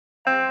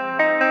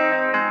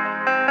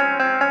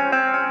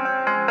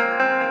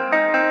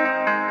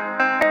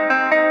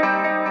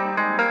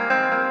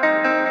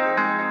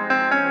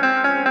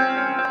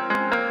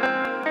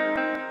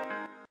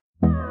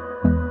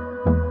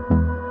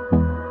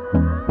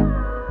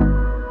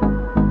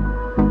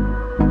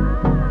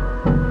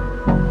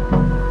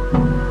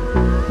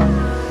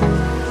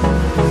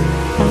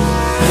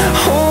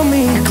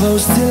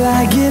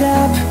I get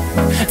up,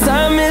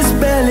 time is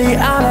barely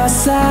on our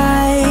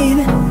side.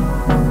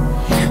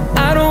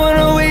 I don't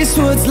wanna waste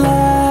what's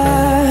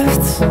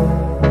left.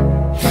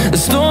 The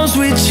storms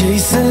we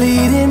chase are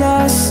leading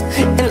us,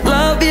 and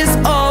love is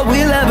all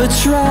we'll ever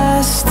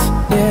trust.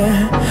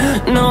 Yeah,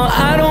 no,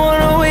 I don't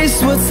wanna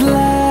waste what's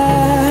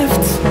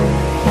left.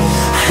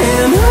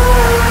 And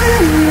on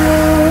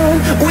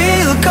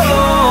we'll go,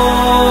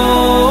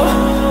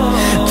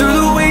 through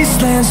the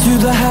wastelands,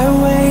 through the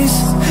highways,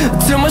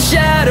 till my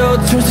shadow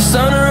turns to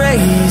sun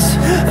rays.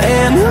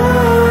 And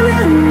on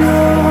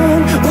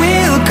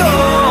we'll go,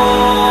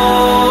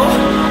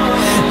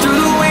 through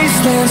the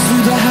wastelands,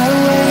 through the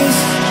highways,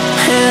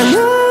 and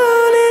on.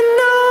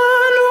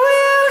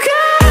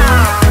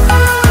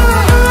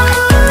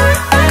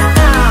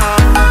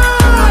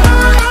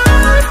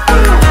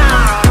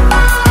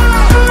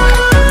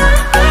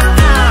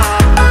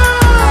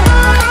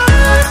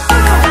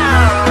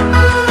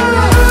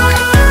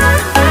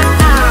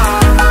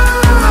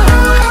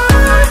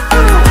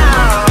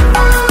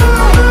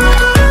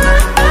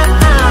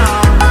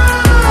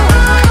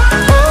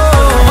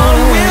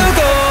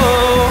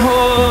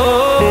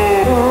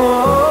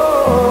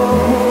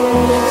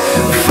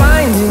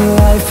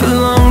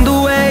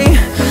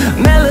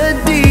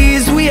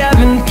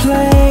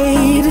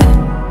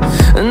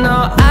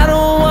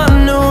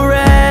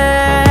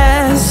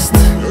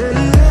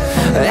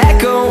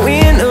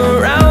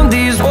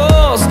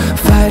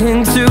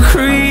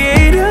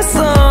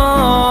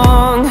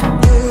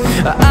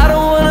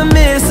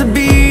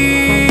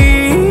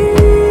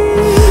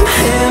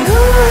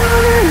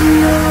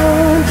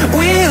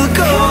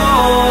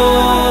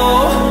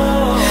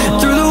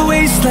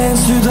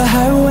 Through the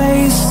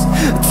highways,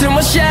 till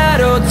my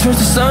shadow turns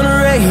to sun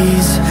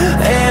rays.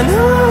 And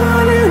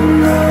on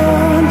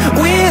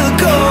we'll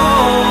go,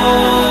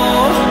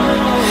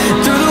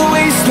 through the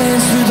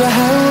wastelands, through the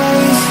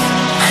highways,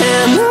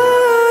 and on.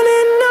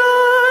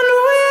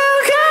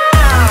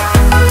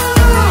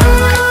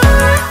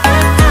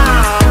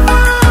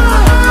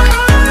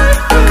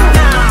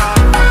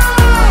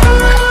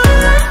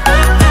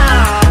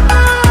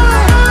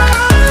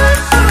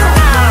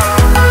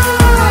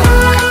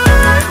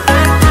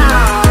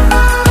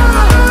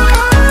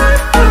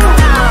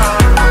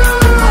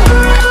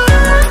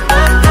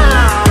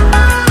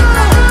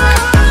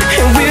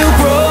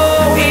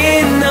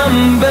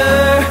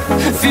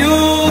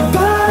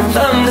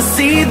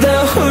 See the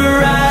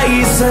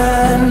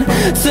horizon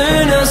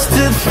turn us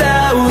to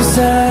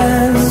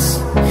thousands,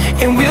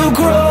 and we'll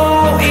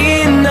grow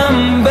in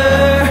number,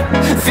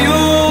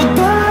 fueled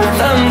by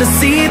them to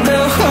see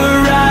the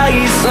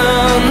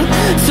horizon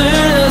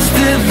turn us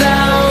to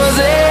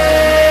thousands.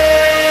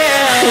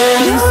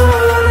 And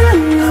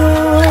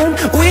on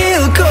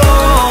we'll go,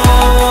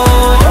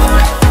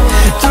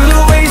 through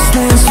the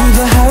wastelands, through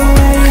the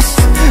highways,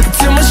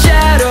 till my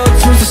shadow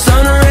turns to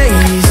sun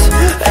rays.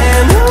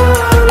 And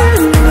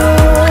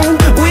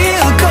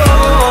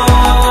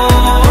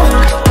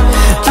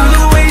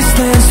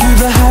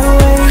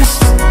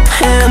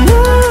and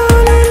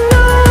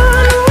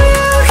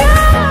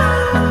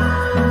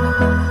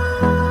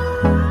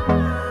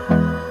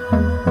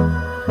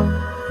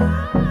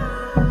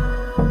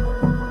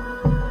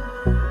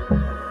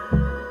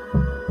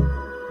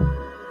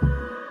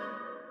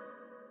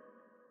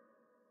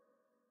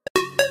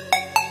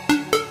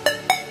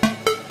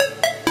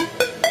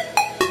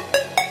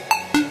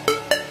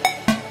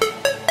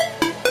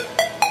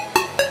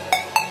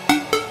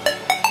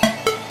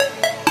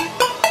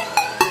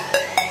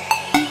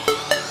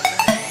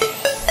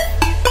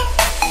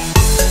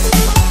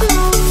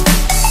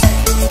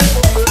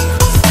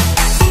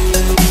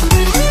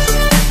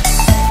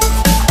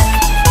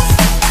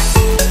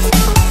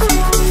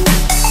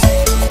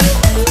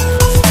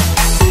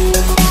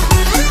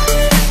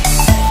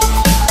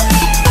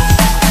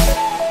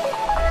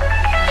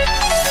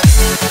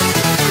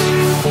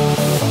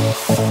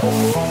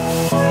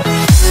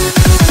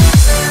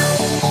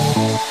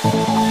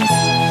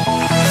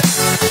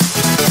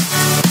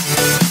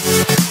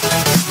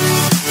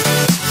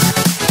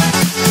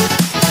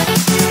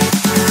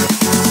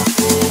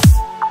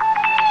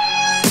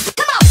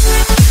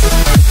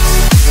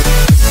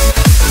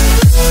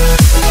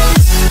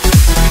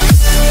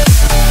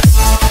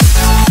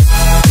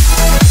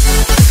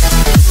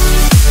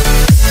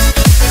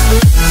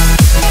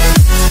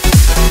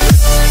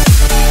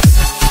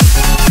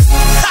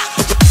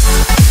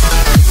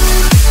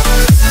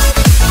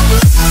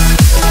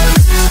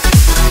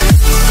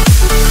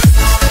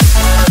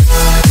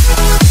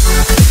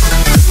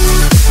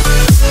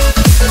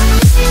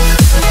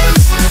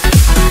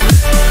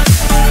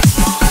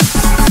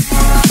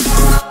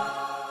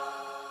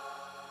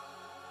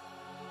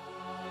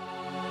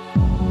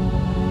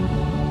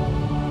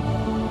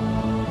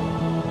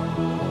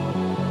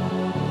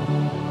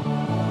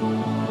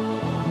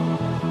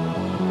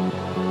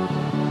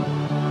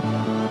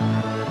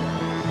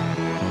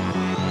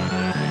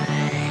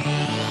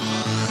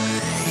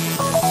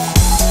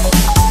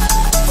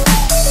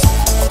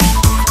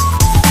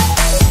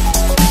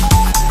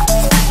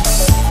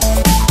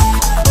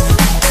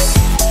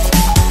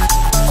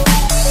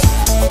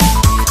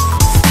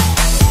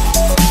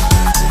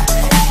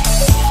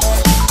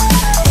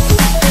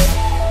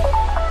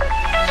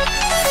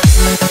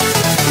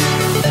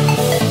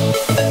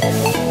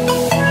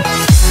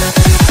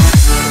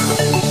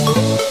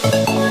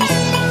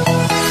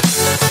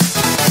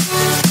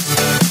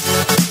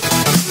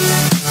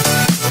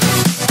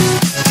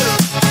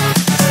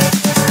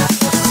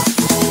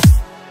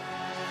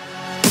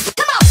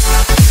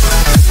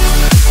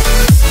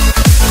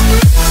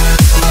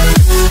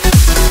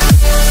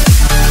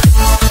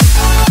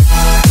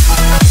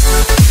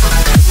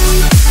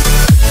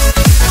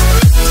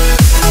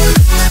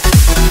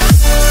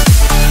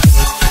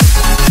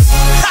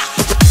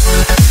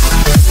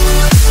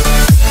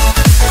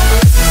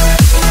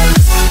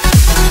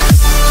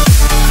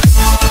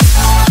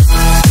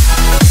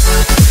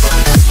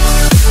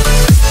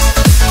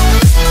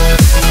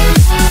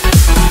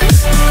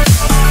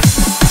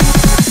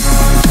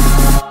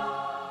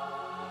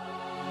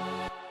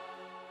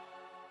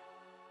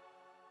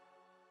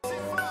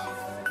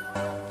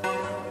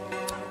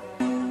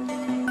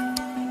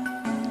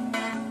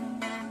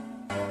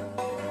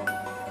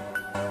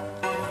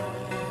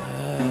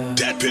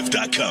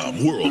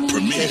DJPiff.com world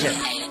premiere.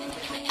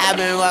 I've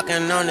been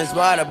walking on this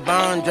water,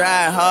 bone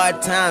dry,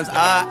 hard times,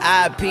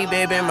 R.I.P.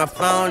 baby, my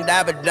phone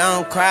died, but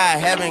don't cry.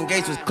 Heaven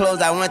gates was closed,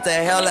 I went to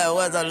hell, it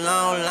was a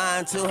long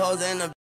line, 2 hoes in the